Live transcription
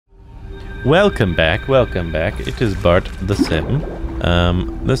Welcome back, welcome back. It is Bart the Sim.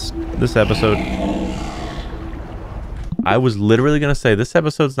 This episode, I was literally gonna say this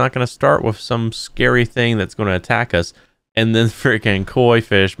episode's not gonna start with some scary thing that's gonna attack us, and then freaking koi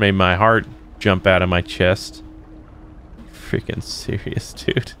fish made my heart jump out of my chest. Freaking serious,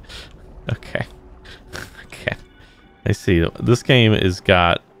 dude. Okay. Okay. I see. This game has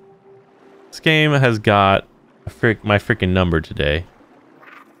got my freaking number today.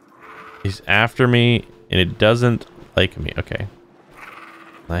 He's after me, and it doesn't like me. Okay.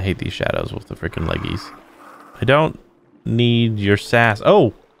 I hate these shadows with the freaking leggies. I don't need your sass.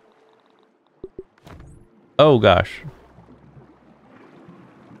 Oh! Oh, gosh.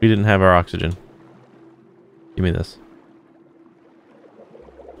 We didn't have our oxygen. Give me this.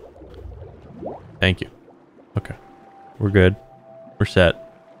 Thank you. Okay. We're good. We're set.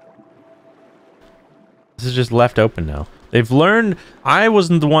 This is just left open now. They've learned I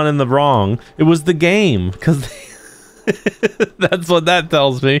wasn't the one in the wrong. It was the game. Because that's what that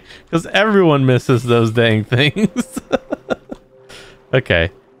tells me. Because everyone misses those dang things.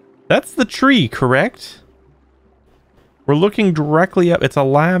 Okay. That's the tree, correct? We're looking directly up. It's a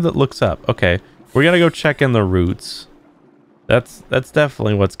lab that looks up. Okay. We're going to go check in the roots. That's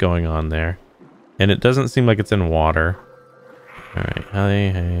definitely what's going on there. And it doesn't seem like it's in water. Alright.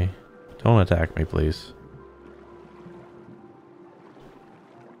 Hey. Don't attack me, please.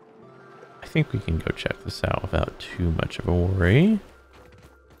 I think we can go check this out without too much of a worry.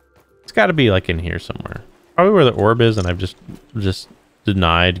 It's got to be like in here somewhere. Probably where the orb is, and I've just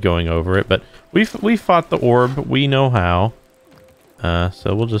denied going over it. But we fought the orb. We know how.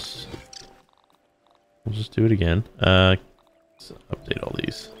 So we'll just do it again. Let's update all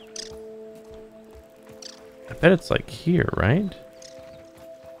these. I bet it's like here, right?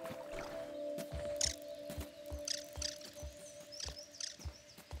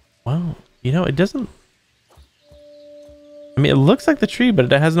 Wow. You know, it doesn't... I mean, it looks like the tree, but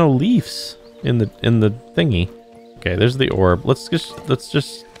it has no leaves in the thingy. Okay, there's the orb. Let's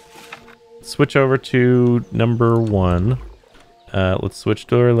just switch over to number 1. Let's switch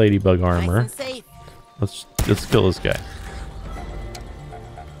to our ladybug armor. Let's kill this guy.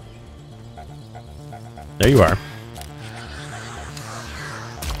 There you are.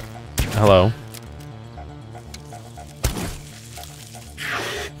 Hello.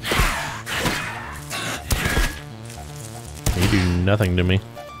 You do nothing to me.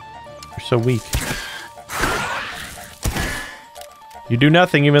 You're so weak. You do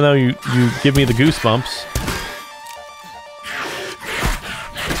nothing even though you give me the goosebumps.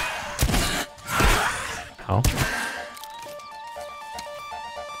 Ow.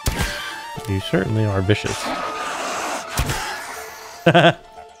 You certainly are vicious. I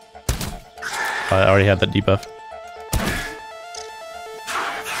already had that debuff.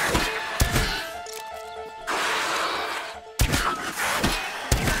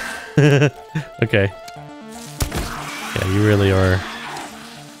 Okay. Yeah, you really are.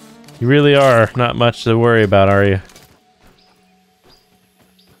 You really are not much to worry about, are you?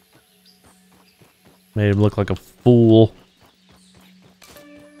 Made him look like a fool.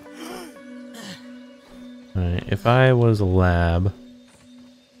 Alright, if I was a lab,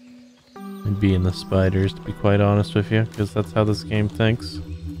 I'd be in the spiders, to be quite honest with you, because that's how this game thinks.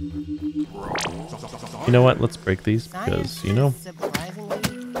 You know what? Let's break these, because, you know...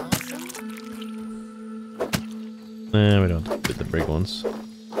 Nah, we don't get the big ones.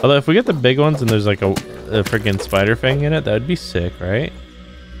 Although, if we get the big ones and there's like a freaking spider fang in it, that would be sick, right?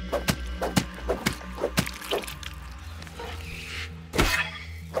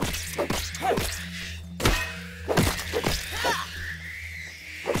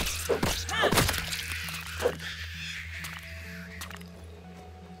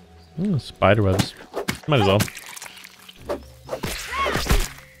 Spider webs. Might as well.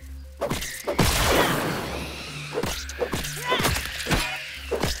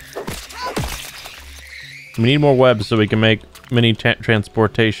 We need more webs so we can make mini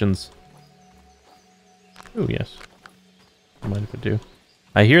transportations. Oh, yes. Mind if I do?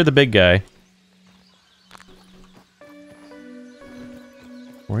 I hear the big guy.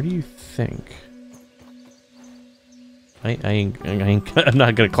 Where do you think? I'm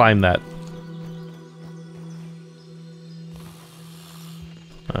not gonna climb that.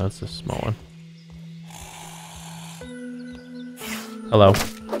 Oh, that's a small one. Hello.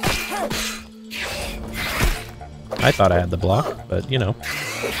 I thought I had the block, but you know.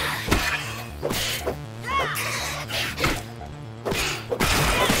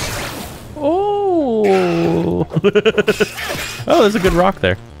 Oh! Oh, there's a good rock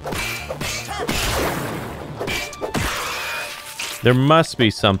there. There must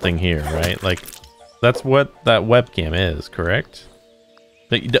be something here, right? Like, that's what that webcam is, correct?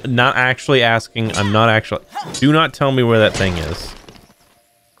 Not actually asking. I'm not actually... Do not tell me where that thing is.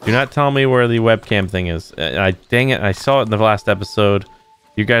 Do not tell me where the webcam thing is. Dang it, I saw it in the last episode.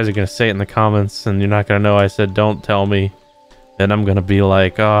 You guys are going to say it in the comments, and you're not going to know I said don't tell me. Then I'm going to be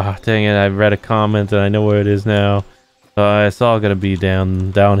like, oh, dang it, I read a comment, and I know where it is now. It's all going to be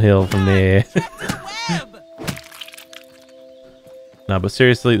downhill from there. No, but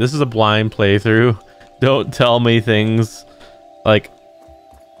seriously, this is a blind playthrough. Don't tell me things. Like,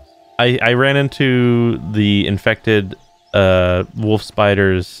 I ran into the infected wolf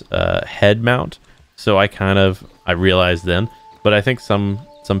spider's head mount, so I realized then. But I think some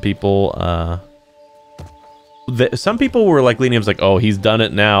people some people were like leaning. I was like, oh, he's done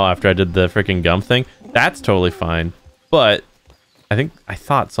it now after I did the freaking gum thing. That's totally fine. But I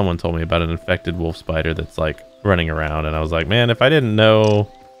thought someone told me about an infected wolf spider that's like running around, and I was like, man, if I didn't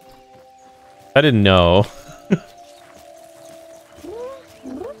know, I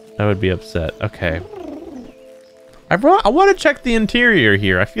would be upset. Okay. I want to check the interior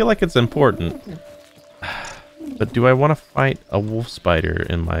here. I feel like it's important. But do I want to fight a wolf spider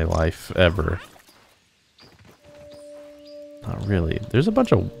in my life ever? Not really. There's a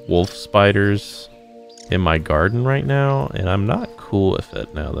bunch of wolf spiders in my garden right now, and I'm not cool with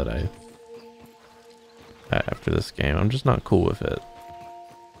it now that after this game. I'm just not cool with it.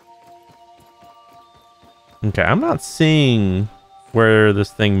 Okay, I'm not seeing where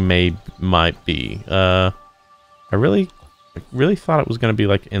this thing might be. I really thought it was going to be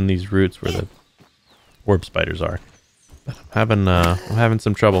like in these roots where the orb spiders are. But I'm having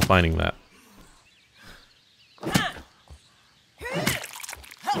some trouble finding that.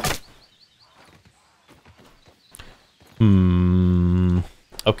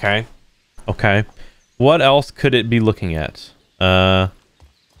 Okay. Okay. What else could it be looking at? That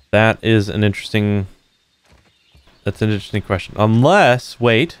is an interesting... That's an interesting question. Unless,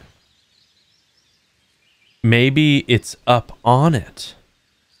 wait. Maybe it's up on it.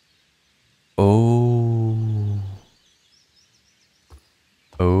 Oh.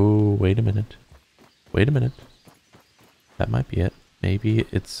 Oh, wait a minute. Wait a minute. That might be it. Maybe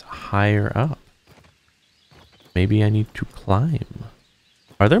it's higher up. Maybe I need to climb.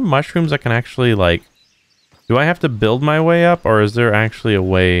 Are there mushrooms I can actually, like... Do I have to build my way up, or is there actually a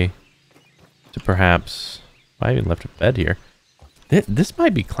way to perhaps... I even left a bed here. This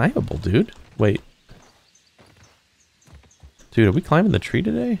might be climbable, dude. Wait. Dude, are we climbing the tree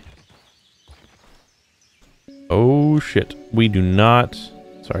today? Oh, shit. We do not...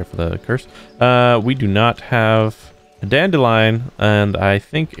 Sorry for the curse. We do not have a dandelion, and I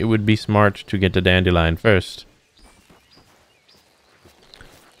think it would be smart to get the dandelion first.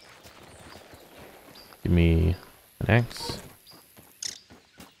 Give me an axe.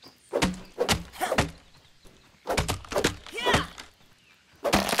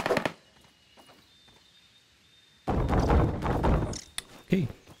 Okay.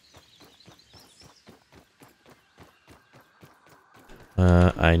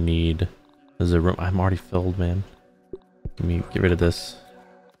 I need... There's a room... I'm already filled, man. Let me get rid of this.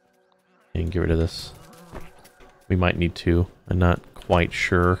 And get rid of this. We might need to. I'm not quite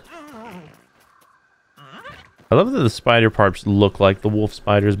sure. I love that the spider parts look like the wolf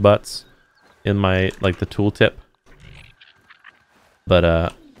spider's butts in my, like, the tooltip.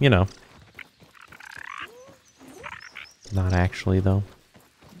 But, you know. Not actually, though.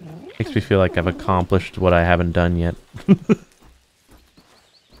 Makes me feel like I've accomplished what I haven't done yet.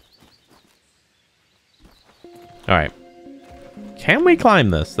 Alright. Can we climb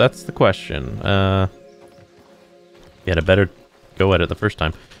this? That's the question. Yeah, I better go at it the first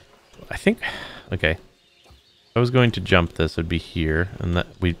time. I think... Okay. If I was going to jump this, it would be here. And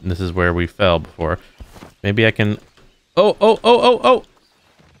this is where we fell before. Maybe I can... Oh!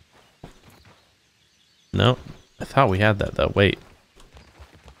 No. I thought we had that, though. Wait.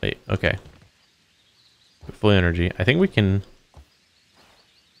 Okay. Full energy. I think we can...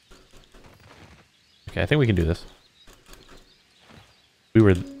 Okay, I think we can do this. We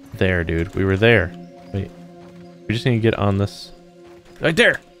were there, dude. We were there. Wait. We just need to get on this. Right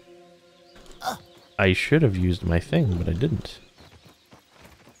there! I should have used my thing, but I didn't.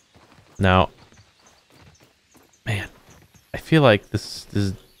 Now... Man. I feel like this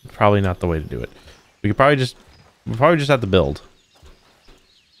is probably not the way to do it. We'll probably just have to build.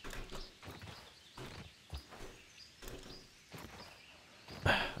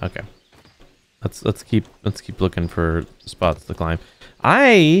 Okay. Let's keep looking for spots to climb.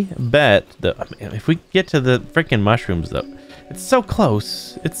 I bet that if we get to the freaking mushrooms, though, it's so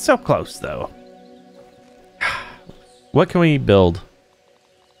close. It's so close, though. What can we build?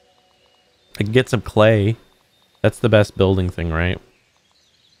 I can get some clay. That's the best building thing, right?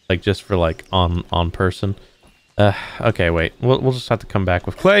 Like just for like on person. Okay, wait. We'll just have to come back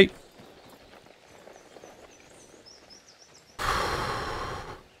with clay.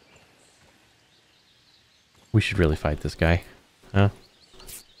 We should really fight this guy. Huh?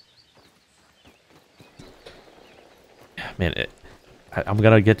 Man, I'm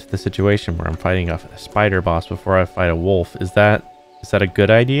gonna get to the situation where I'm fighting a spider boss before I fight a wolf. Is that a good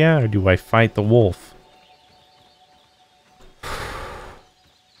idea, or do I fight the wolf?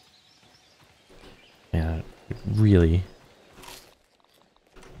 Yeah, really.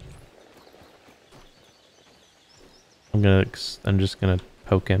 I'm just gonna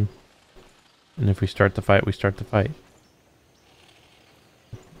poke him. And if we start the fight, we start the fight.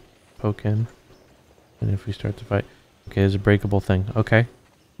 Poke him. And if we start the fight... Okay, there's a breakable thing. Okay.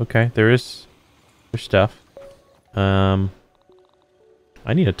 Okay, there's stuff. I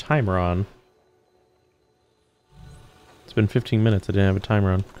need a timer on. It's been 15 minutes. I didn't have a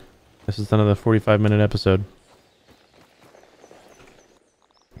timer on. This is another 45-minute episode.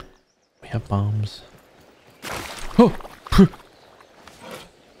 We have bombs. Oh!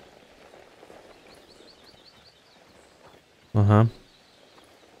 Uh-huh.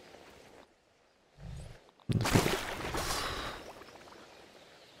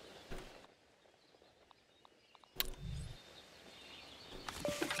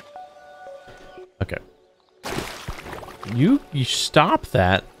 Okay. You stop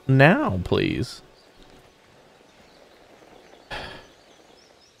that now, please.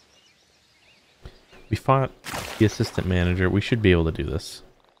 We fought the assistant manager. We should be able to do this.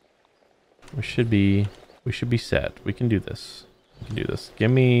 We should be set. We can do this. We can do this.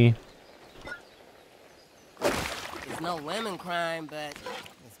 Give me... It's no lemon crime, but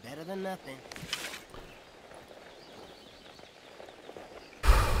it's better than nothing.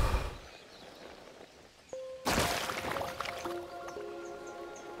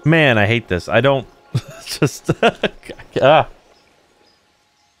 Man, I hate this. I don't... just... ah.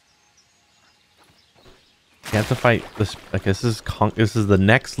 You have to fight this. Like, this is the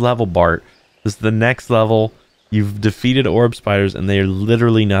next level, Bart. This is the next level. You've defeated orb spiders, and they are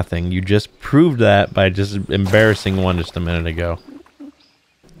literally nothing. You just proved that by just embarrassing one just a minute ago.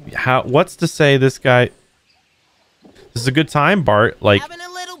 What's to say this guy... This is a good time, Bart. Like,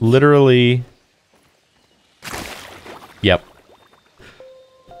 literally... Yep.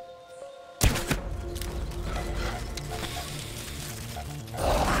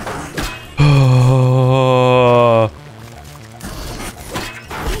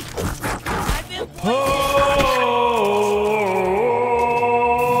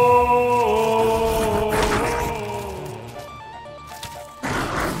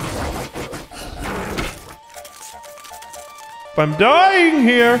 I'm dying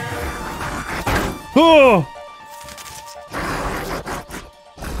here. Oh.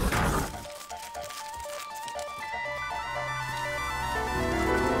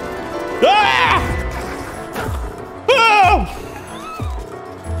 Ah! Oh!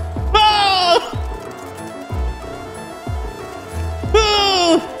 Oh!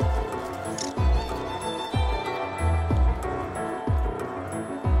 Oh!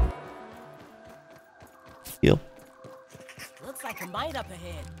 Heal. Looks like a mite up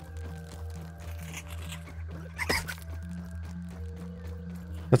ahead.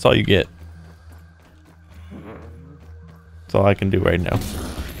 That's all you get. That's all I can do right now.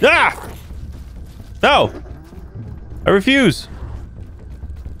 Ah! No! I refuse!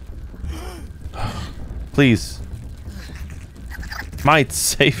 Please. Might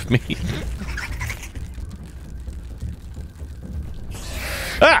save me.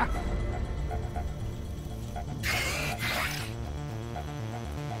 Ah!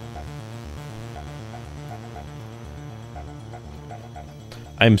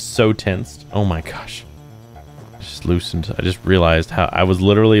 I'm so tensed. Oh my gosh. Just loosened. I just realized how I was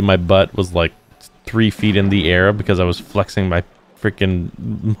literally, my butt was like 3 feet in the air because I was flexing my freaking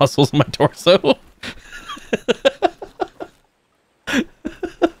muscles in my torso. I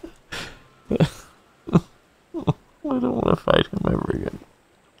don't want to fight him ever again.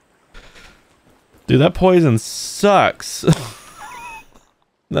 Dude, that poison sucks.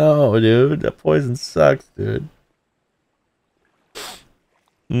 No, dude. That poison sucks, dude.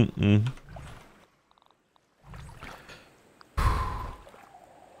 Mm-mm.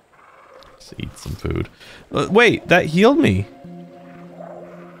 Let's eat some food. Wait, that healed me.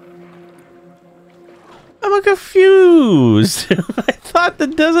 I'm confused. I thought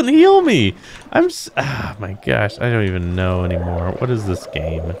that doesn't heal me. Oh my gosh, I don't even know anymore. What is this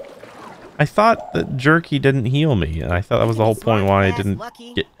game? I thought that jerky didn't heal me, and I thought that was the whole point why I didn't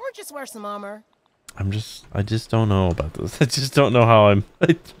lucky, get... or just wear some armor. I just don't know about this. I just don't know how I'm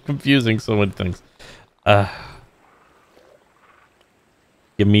confusing so many things. Give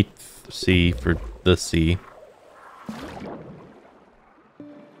me C for the C.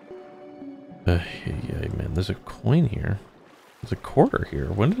 Yeah, man, there's a coin here. There's a quarter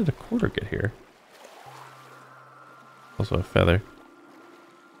here. When did a quarter get here? Also a feather.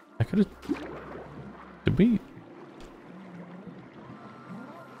 I could have... Did we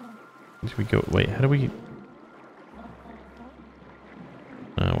go... Wait, how do we...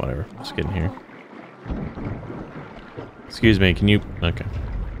 Whatever. Just get in here. Excuse me, can you... Okay.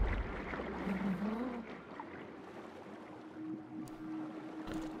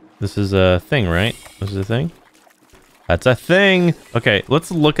 This is a thing, right? This is a thing? That's a thing! Okay, let's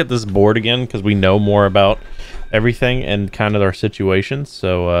look at this board again, because we know more about everything and kind of our situation.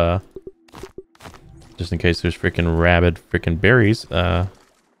 So, just in case there's freaking rabid freaking berries.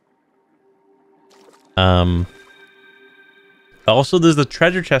 Also, there's the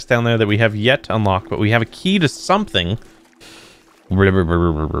treasure chest down there that we have yet to unlock, but we have a key to something.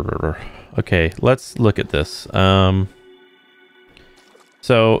 Okay, let's look at this.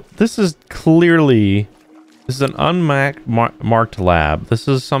 So this is clearly, this is an unmarked lab. This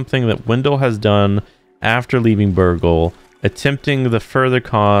is something that Wendell has done after leaving Burgle, attempting to further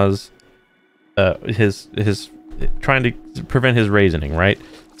cause his trying to prevent his raising, right?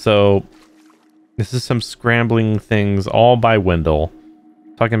 So this is some scrambling things all by Wendell,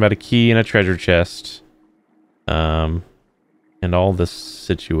 talking about a key and a treasure chest, and all this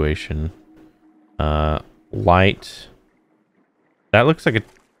situation. Light. That looks like a...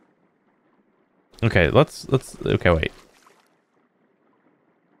 Okay, let's... Okay, wait.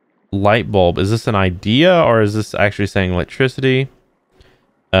 Light bulb. Is this an idea, or is this actually saying electricity?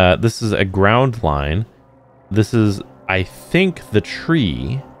 This is a ground line. This is, I think, the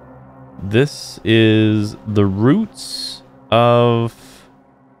tree. This is the roots of...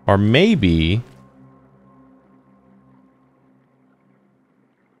 Or maybe...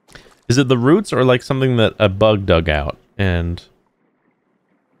 Is it the roots, or like something that a bug dug out? And...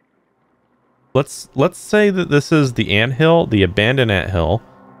 Let's say that this is the anthill, the abandoned anthill.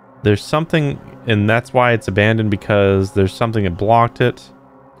 There's something, and that's why it's abandoned, because there's something that blocked it.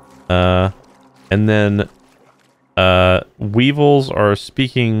 And then weevils are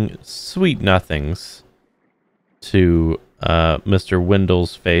speaking sweet nothings to Mr.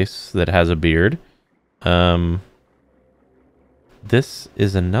 Wendell's face that has a beard. This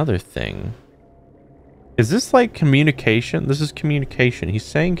is another thing. Is this like communication? This is communication. He's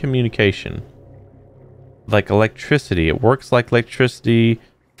saying communication. Like electricity. It works like electricity.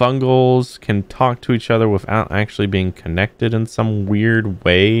 Fungals can talk to each other without actually being connected in some weird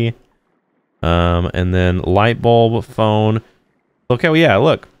way. And then light bulb, phone. Okay, well, yeah,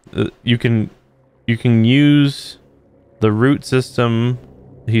 look. You can use the root system,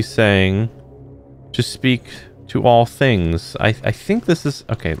 he's saying, to speak to all things. I think this is...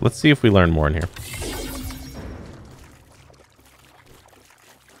 Okay, let's see if we learn more in here.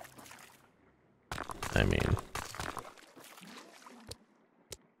 I mean...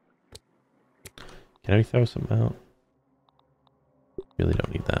 Can we throw some out? Really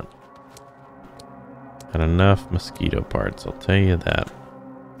don't need that. Got enough mosquito parts, I'll tell you that.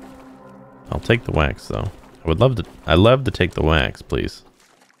 I'll take the wax, though. I love to take the wax, please.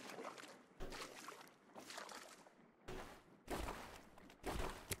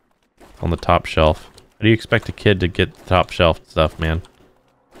 On the top shelf. How do you expect a kid to get the top shelf stuff, man?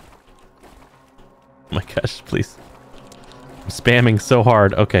 Oh my gosh, please. I'm spamming so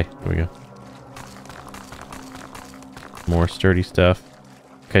hard. Okay, here we go. More sturdy stuff.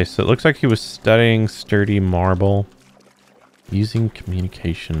 Okay, so it looks like he was studying sturdy marble. Using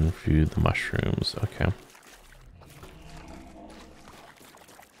communication through the mushrooms. Okay.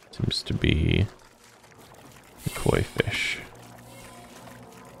 Seems to be a koi fish.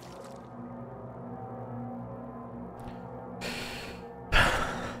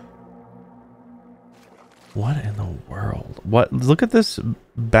 What in the world? What? Look at this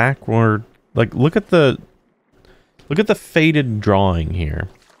backward. Like, look at the faded drawing here.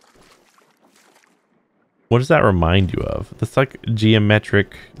 What does that remind you of? That's like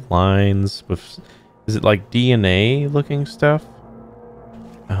geometric lines with... Is it like DNA looking stuff?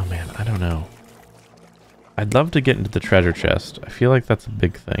 Oh man, I don't know. I'd love to get into the treasure chest. I feel like that's a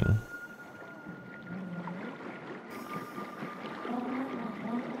big thing.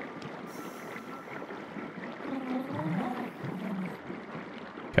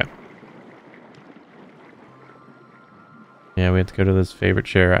 Yeah, we have to go to this favorite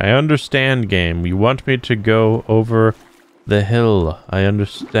chair. I understand, game. You want me to go over the hill. I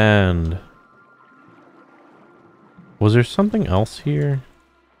understand. Was there something else here?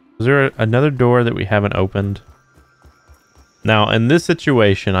 Was there another door that we haven't opened? Now, in this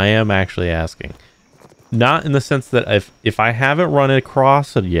situation, I am actually asking. Not in the sense that if I haven't run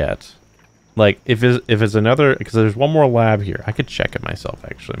across it yet, like if it's another, because there's one more lab here. I could check it myself,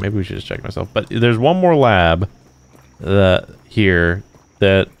 actually. Maybe we should just check it myself. But there's one more lab here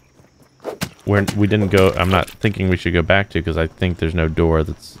that we didn't go. I'm not thinking we should go back to because I think there's no door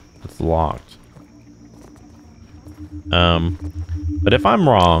that's locked. But if I'm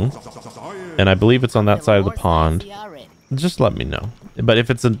wrong, and I believe it's on that side of the pond, just let me know. But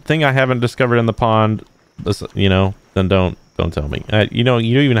if it's a thing I haven't discovered in the pond, you know, then don't tell me. You don't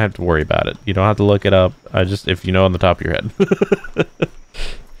even have to worry about it. You don't have to look it up. If you know on the top of your head.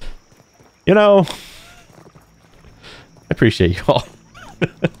 You know, I appreciate you all.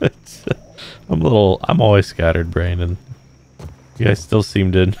 I'm always scattered brain, and you guys still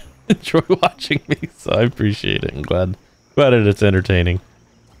seem to enjoy watching me, so I appreciate it. I'm glad it's entertaining.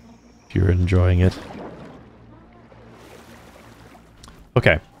 If you're enjoying it.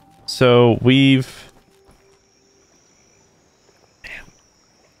 Okay, so we've... Damn.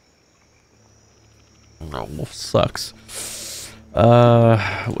 Oh, sucks. I'm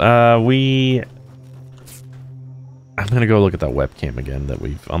gonna go look at that webcam again that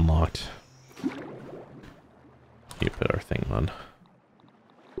we've unlocked. You put our thing on.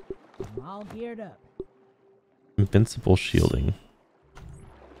 I'm all geared up. Invincible shielding.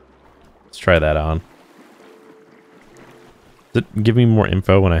 Let's try that on. Does it give me more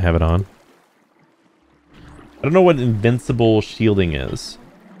info when I have it on? I don't know what invincible shielding is.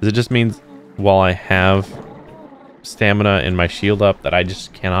 Does it just means while I have stamina and my shield up that I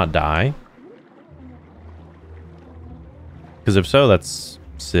just cannot die? Because if so, that's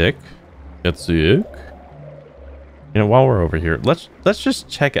sick. That's sick. You know, while we're over here, let's just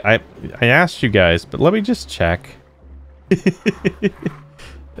check it. I asked you guys, but let me just check.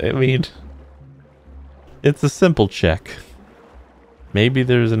 I mean, it's a simple check. Maybe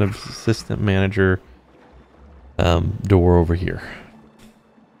there's an assistant manager door over here.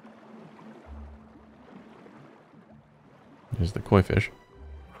 There's the koi fish.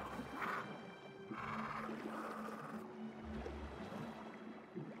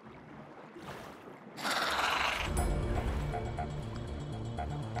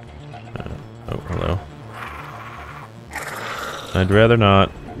 Oh, hello. I'd rather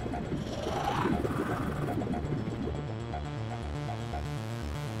not.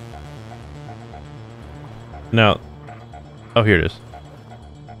 No. Oh, here it is.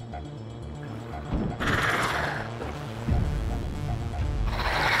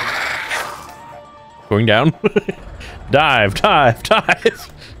 Going down. Dive, dive,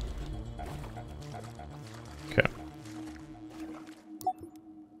 dive. Okay.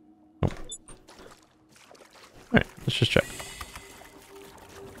 Oh. Alright, let's just check.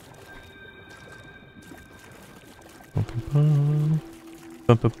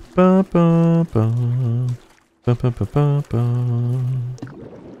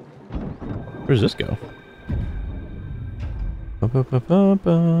 Where does this go?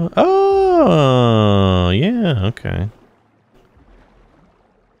 Oh, yeah, okay.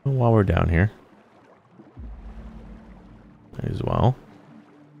 While we're down here. Might as well.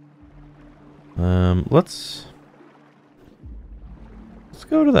 Let's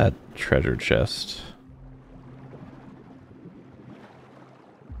go to that treasure chest.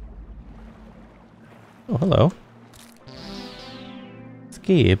 Oh, hello.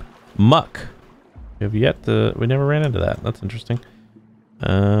 Scabe. Muck. We have yet to... We never ran into that. That's interesting.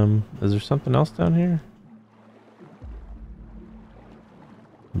 Is there something else down here?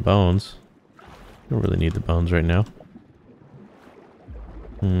 Bones. Don't really need the bones right now.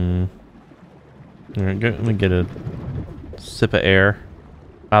 Alright, let me get a sip of air.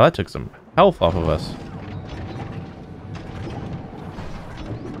 Wow, that took some health off of us.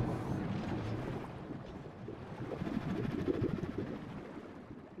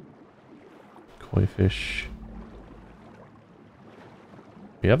 Koi fish.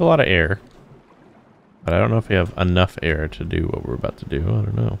 We have a lot of air, but I don't know if we have enough air to do what we're about to do. I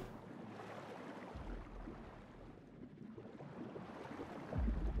don't know.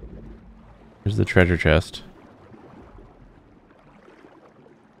 Here's the treasure chest.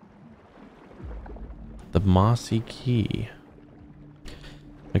 The mossy key.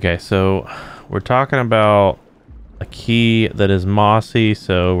 Okay, so we're talking about a key that is mossy,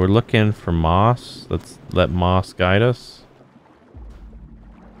 so we're looking for moss. Let's let moss guide us.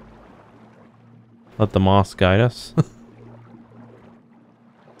 Let the moss guide us.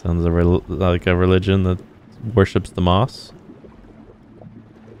 Sounds like a religion that worships the moss.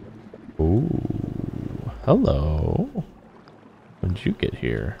 Ooh, hello. When'd you get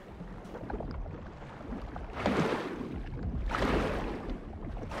here?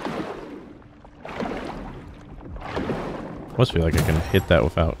 Must feel like I can hit that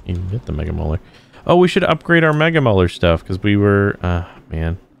without even hit the Mega Molar. Oh, we should upgrade our Mega Molar stuff because we were,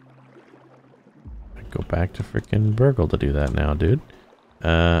 man. I go back to freaking Burgle to do that now, dude.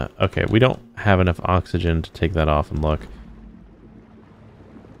 Okay, we don't have enough oxygen to take that off and look.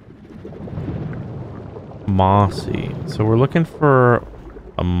 Mossy. So we're looking for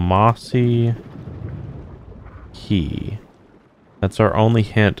a mossy key. That's our only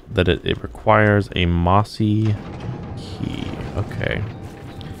hint that it requires a mossy key. Okay.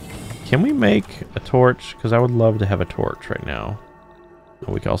 Can we make a torch? Because I would love to have a torch right now.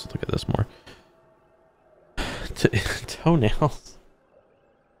 Oh, we can also look at this more. Toenails.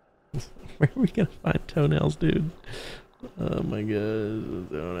 Where are we gonna find toenails, dude? Oh my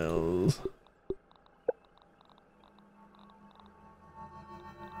god, toenails.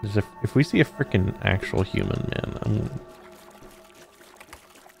 If we see a freaking actual human, man, I'm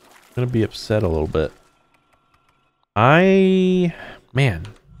gonna be upset a little bit. Man.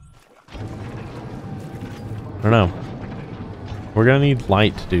 I don't know. We're gonna need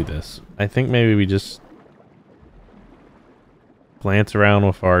light to do this. I think maybe we just glance around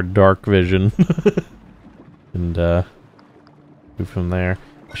with our dark vision and move from there.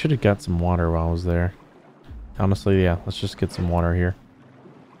 I should have got some water while I was there. Honestly, yeah, let's just get some water here.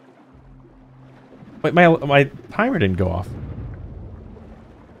 Wait, my timer didn't go off.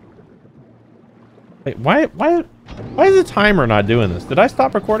 Wait, why is the timer not doing this? Did I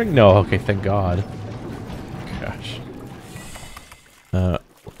stop recording? No, okay, thank God. Gosh. The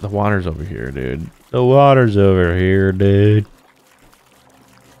water's over here, dude. The water's over here, dude.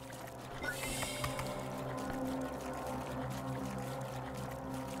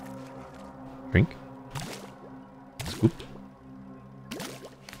 Drink. Scoop.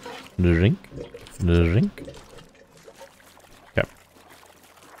 Drink. Drink. Okay.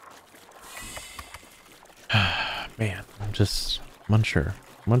 Man, I'm unsure.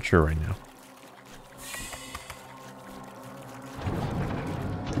 I'm unsure right now.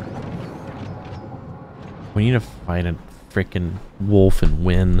 We need to find a freaking wolf and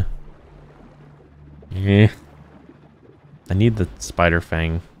win. Yeah. I need the spider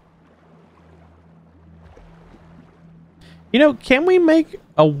fang. You know, can we make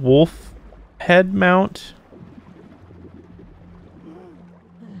a wolf head mount?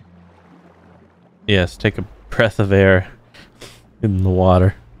 Yes, take a breath of air in the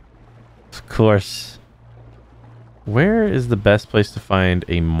water. Of course. Where is the best place to find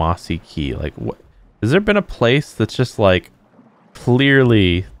a mossy key? Like, what? Has there been a place that's just like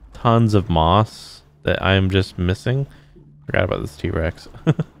clearly tons of moss that I'm just missing? Forgot about this T-Rex.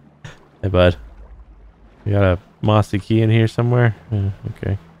 Hey, bud. You got a mossy key in here somewhere? Yeah,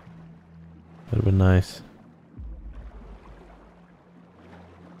 okay. That'd have been nice.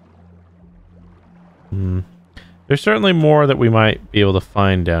 There's certainly more that we might be able to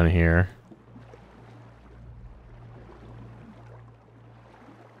find down here.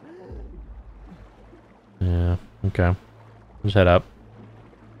 Yeah, okay. Let's head up.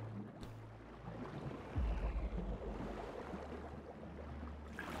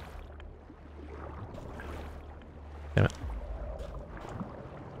 Damn it.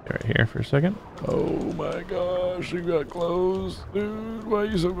 Get right here for a second. Oh my gosh, you got close. Dude, why are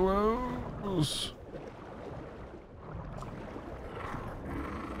you so close?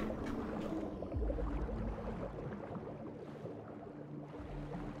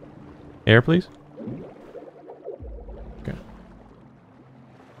 Air, please. Okay.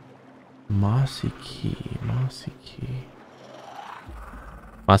 Mossy key, mossy key.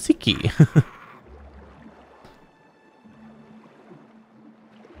 Mossy key.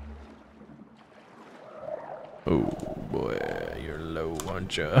 Oh boy, you're low,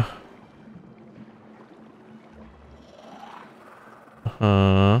 aren't you?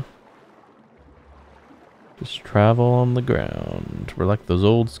 Just travel on the ground. We're like those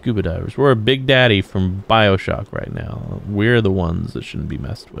old scuba divers. We're a Big Daddy from BioShock right now. We're the ones that shouldn't be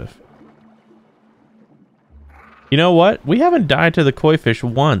messed with. You know what? We haven't died to the koi fish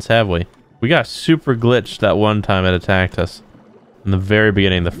once, have we? We got super glitched that one time it attacked us. In the very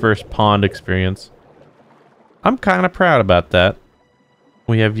beginning, the first pond experience. I'm kind of proud about that.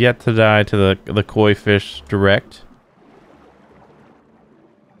 We have yet to die to the koi fish direct.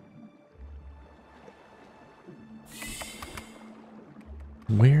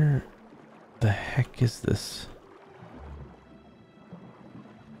 Where the heck is this?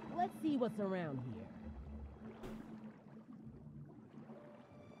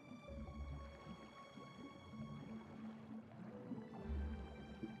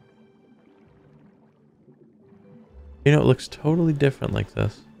 You know, it looks totally different like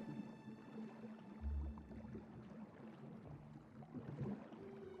this.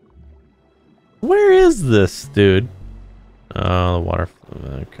 Where is this, dude? Oh, the water.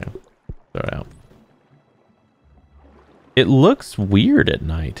 Okay. Throw it out. It looks weird at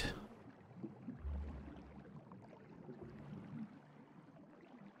night.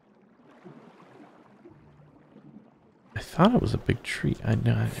 I thought it was a big tree. I had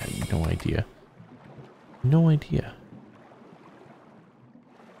no idea. No idea.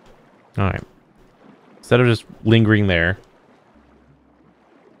 Alright. Instead of just lingering there,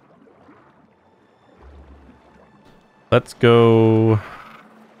 let's go. What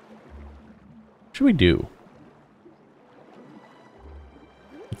should we do?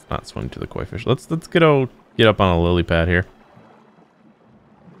 Let's not swim to the koi fish. Let's get up on a lily pad here.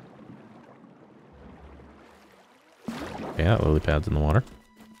 Okay, that lily pad's in the water.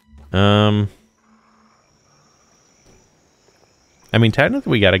 I mean,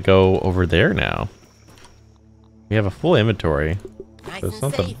 technically we gotta go over there now. We have a full inventory. So it's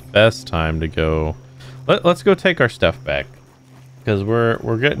not the best time to go. Let's go take our stuff back. Because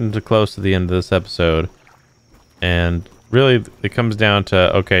we're getting too close to the end of this episode. And really, it comes down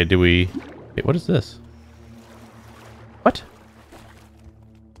to, okay, do we... Wait, what is this? What?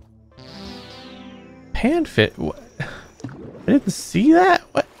 Panfish? What? I didn't see that?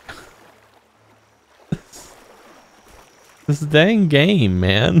 What? This dang game,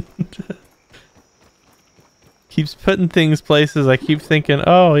 man. Keeps putting things places. I keep thinking,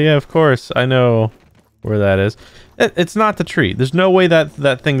 oh, yeah, of course. I know where that is. It's not the tree. There's no way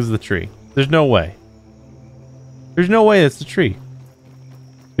that thing's the tree. There's no way. There's no way it's the tree.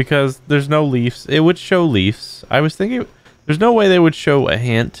 Because there's no leaves. It would show leaves. I was thinking, there's no way they would show a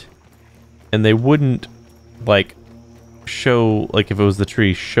hint. And they wouldn't, like, show, like, if it was the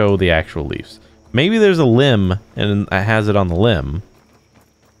tree, show the actual leaves. Maybe there's a limb and it has it on the limb.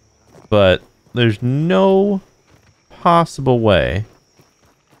 But there's no possible way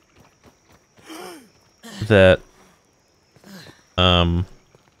that I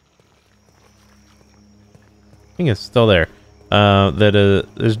think it's still there.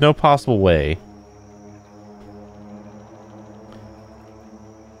 There's no possible way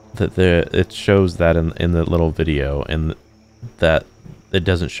that it shows that in the little video, and that it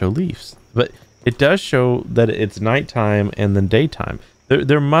doesn't show leaves. But it does show that it's nighttime and then daytime.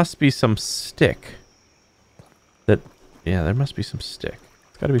 There must be some stick. Yeah, there must be some stick.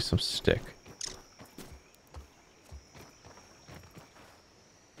 It's got to be some stick.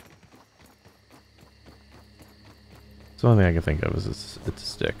 It's the only thing I can think of is it's a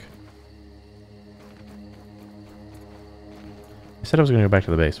stick. I said I was going to go back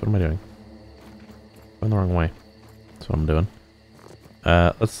to the base. What am I doing? Going the wrong way. That's what I'm doing.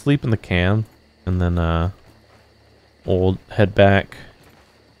 Let's sleep in the can, and then we'll head back.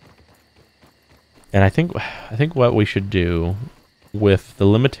 And I think what we should do, with the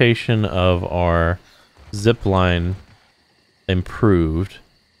limitation of our zip line improved,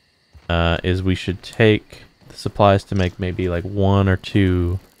 is we should take the supplies to make maybe like 1 or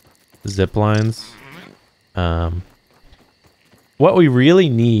 2 zip lines. What we really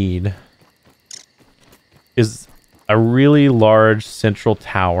need is a really large central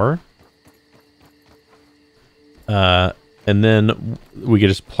tower. And then we could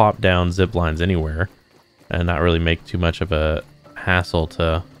just plop down zip lines anywhere and not really make too much of a hassle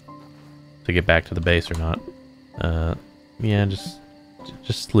to get back to the base or not. Yeah, just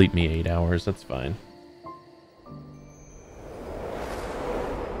sleep me 8 hours. That's fine.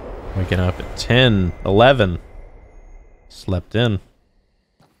 Waking up at 10, 11. Slept in.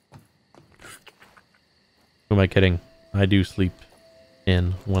 Who am I kidding? I do sleep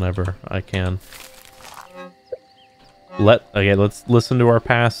in whenever I can. Okay, let's listen to our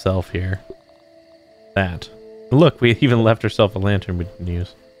past self here. That. Look, we even left ourselves a lantern we didn't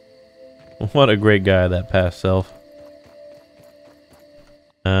use. What a great guy, that past self.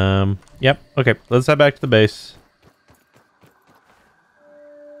 Yep, okay, let's head back to the base.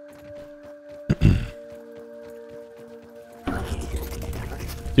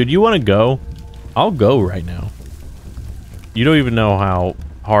 Dude, you want to go? I'll go right now. You don't even know how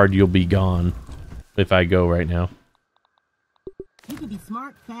hard you'll be gone if I go right now. You could be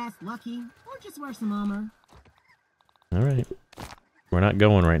smart, fast, lucky, or just wear some armor. Alright. We're not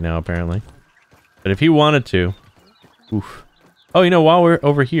going right now, apparently. But if he wanted to... Oof. Oh, you know, while we're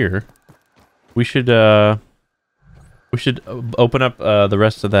over here, we should open up the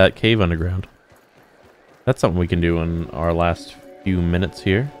rest of that cave underground. That's something we can do in our last few minutes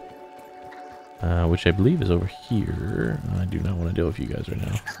here. Which I believe is over here. I do not want to deal with you guys right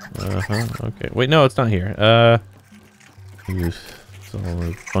now. Okay. Wait, no, it's not here. Use all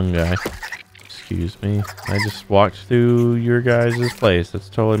the fungi. Excuse me. I just walked through your guys' place. That's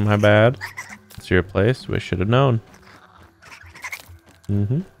totally my bad. It's your place. We should have known.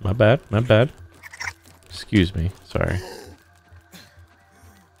 My bad. My bad. Excuse me. Sorry.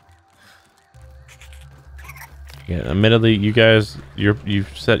 Yeah, admittedly, you guys,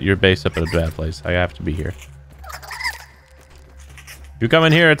 you've set your base up at a bad place. I have to be here. You come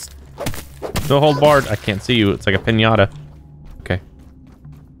in here, it's no hold barred. I can't see you. It's like a pinata. Okay.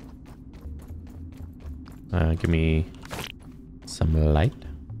 Give me some light.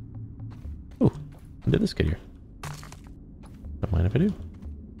 Oh, when did this get here? Don't mind if I do. Did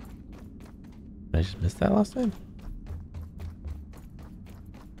I just miss that last time?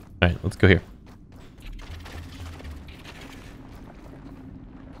 All right, let's go here.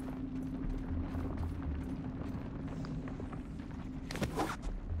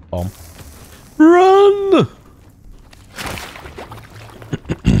 Bomb. Run!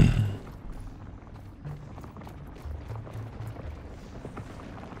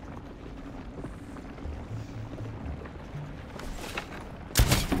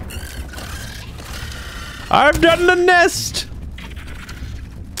 I've done the nest!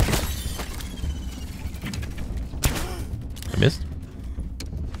 I missed.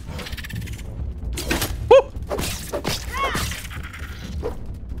 Woo!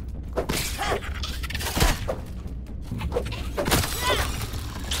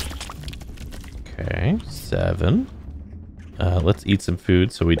 Okay, 7. Let's eat some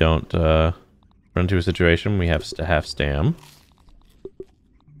food so we don't run into a situation we have to have stam.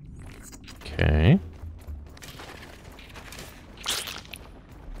 Okay.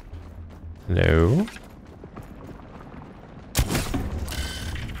 Hello.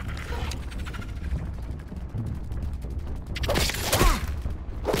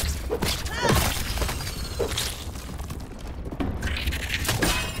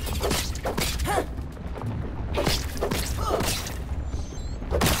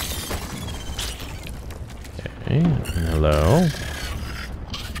 Okay, hello.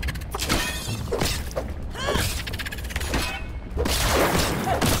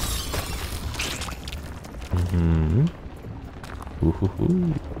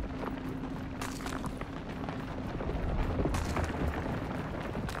 Ooh.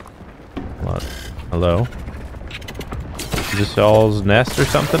 What? Hello? Is this y'all's nest or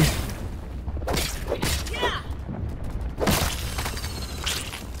something?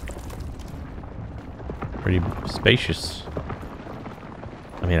 Pretty spacious.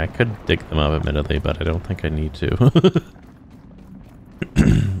 I mean, I could dig them up admittedly, but I don't think I need to.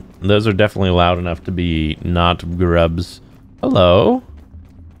 Those are definitely loud enough to be not grubs. Hello?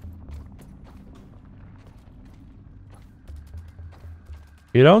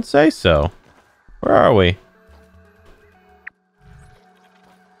 You don't say so. Where are we?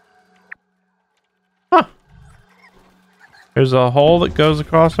 Huh. There's a hole that goes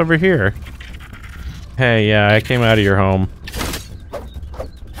across over here. Hey, yeah, I came out of your home.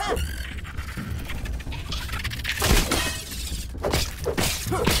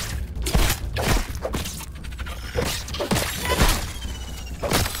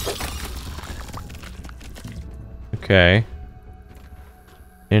 Okay.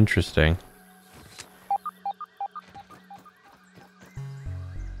 Interesting.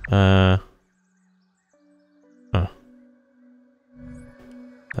 Huh.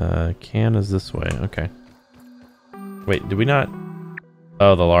 Can is this way. Okay. Wait, did we not?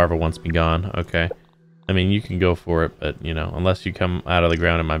 Oh, the larva wants me gone. Okay. I mean, you can go for it, but, you know, unless you come out of the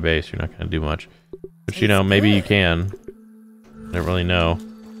ground in my base, you're not going to do much. But, you know, maybe you can. I don't really know.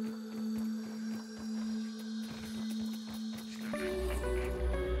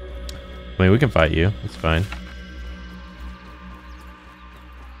 I mean, we can fight you. It's fine.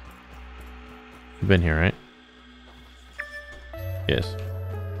 You've been here, right? Yes.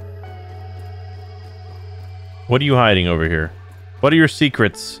 What are you hiding over here? What are your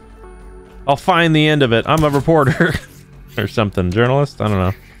secrets? I'll find the end of it. I'm a reporter. Or something. Journalist? I don't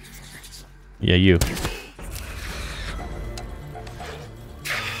know. Yeah, you.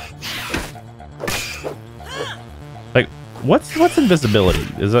 Like, what's invisibility?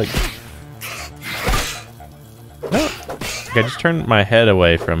 Is like... No. Like, I just turned my head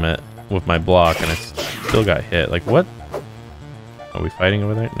away from it with my block and I still got hit. Like, what? Are we fighting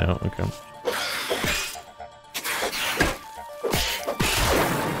over there? No? Okay.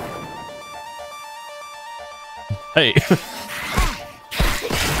 Hey.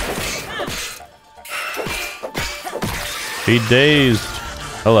 Be dazed.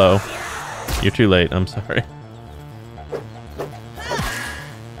 Hello. You're too late. I'm sorry.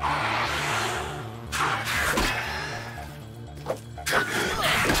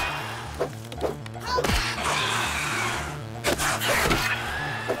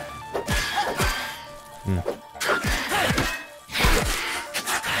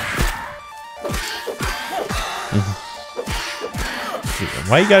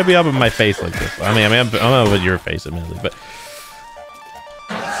 Why you gotta be up in my face like this? I mean, I'm up with your face admittedly, but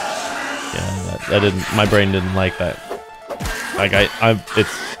yeah, that didn't. My brain didn't like that. Like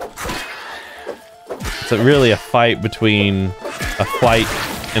it's really a fight between a flight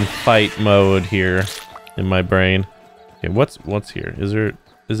and fight mode here in my brain. Okay, what's here? Is it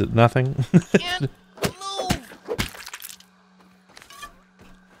nothing?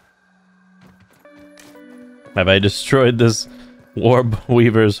 Have I destroyed this Warp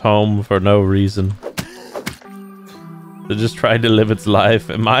Weaver's home for no reason? It just tried to live its life.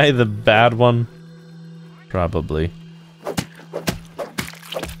 Am I the bad one? Probably.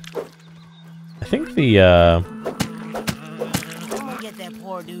 I think the Get that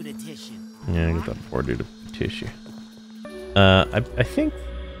poor dude a tissue. yeah, get that poor dude a tissue. I think,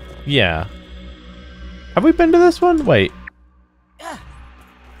 yeah. Have we been to this one? Wait.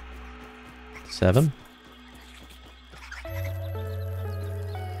 7?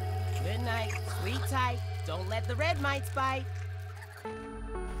 Good night. Sleep tight. Don't let the red mites bite. I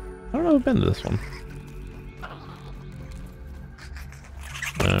don't know if I've been to this one.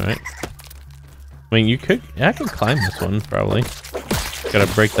 Alright. I mean, I could climb this one, probably. Gotta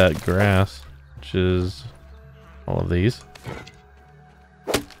break that grass, which is all of these.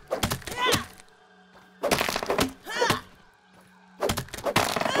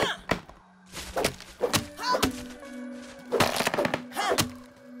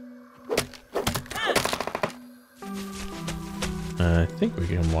 I think we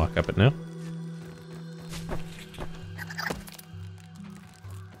can walk up it now.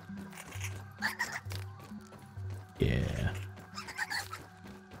 Yeah.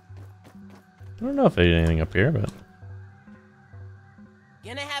 I don't know if there's anything up here, but...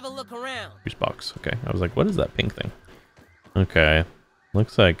 Gonna have a look around. Juice box. Okay. I was like, what is that pink thing? Okay.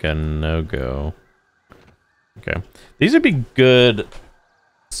 Looks like a no-go. Okay. These would be good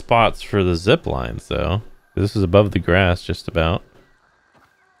spots for the zip lines, though. This is above the grass, just about.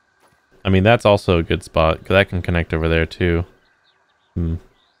 I mean, that's also a good spot, because that can connect over there, too.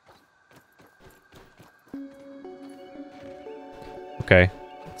 Okay.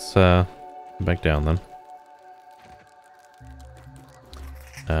 Let's, back down, then.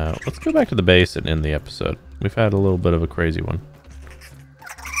 Let's go back to the base and end the episode. We've had a little bit of a crazy one.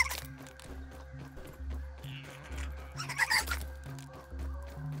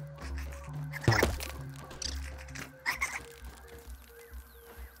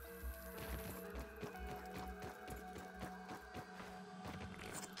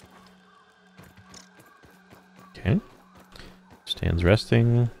 Okay. Stands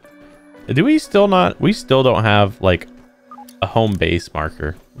resting. Do we still not... We still don't have, like, a home base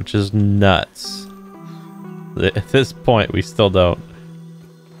marker, which is nuts. At this point, we still don't.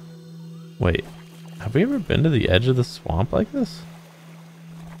 Wait. Have we ever been to the edge of the swamp like this?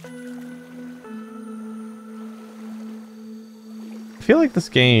 I feel like this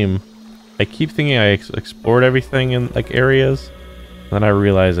game... I keep thinking I explored everything in, like, areas. Then I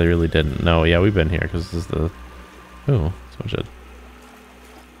realized I really didn't. No, yeah, we've been here, because this is the... Ooh, so much of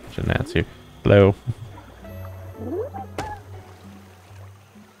gnats here. Hello.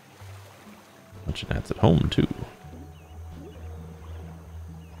 Bunch of gnats at home too.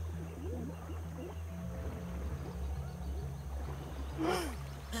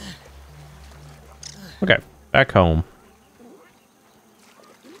 Okay, back home.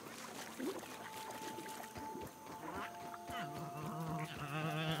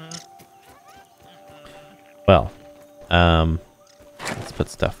 Well, let's put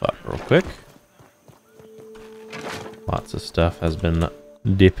stuff up real quick. Lots of stuff has been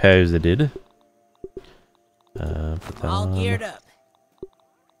deposited. Put that All on. geared up.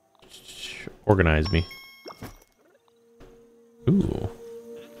 Organize me. Ooh.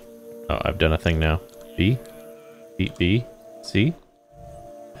 Oh, I've done a thing now. B, C,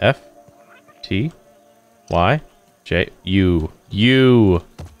 F, T, Y, J, U. U,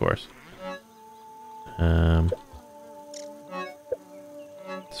 of course.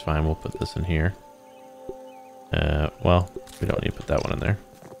 It's fine. We'll put this in here. Well, we don't need to put that one in there.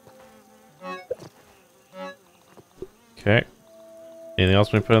 Okay. Anything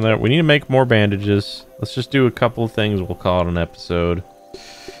else we put in there? We need to make more bandages. Let's just do a couple of things. We'll call it an episode.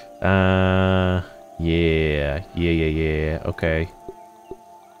 Yeah. Okay.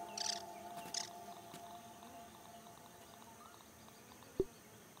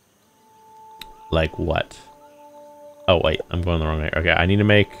 Like what? Oh, wait. I'm going the wrong way. Okay, I need to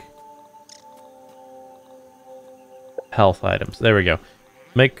make health items. There we go.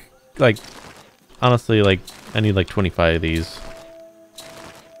 Make, like, honestly, like, I need like 25 of these.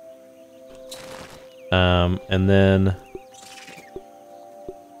 And then...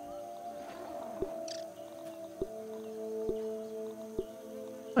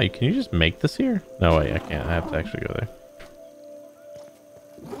 Oh, can you just make this here? No, wait, I can't. I have to actually go there.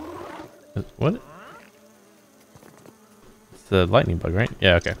 What? It's the lightning bug, right?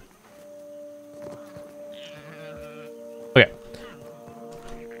 Yeah, okay. Okay.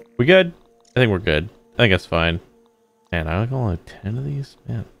 We good? I think we're good. I think that's fine. Man, I got only 10 of these?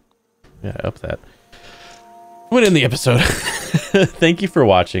 Man. Yeah, up that. We'll end the episode. Thank you for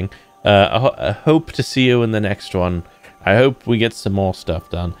watching. I hope to see you in the next one. I hope we get some more stuff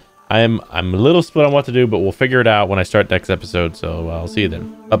done. I'm a little split on what to do, but we'll figure it out when I start next episode. So I'll see you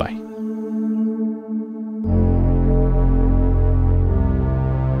then. Bye-bye.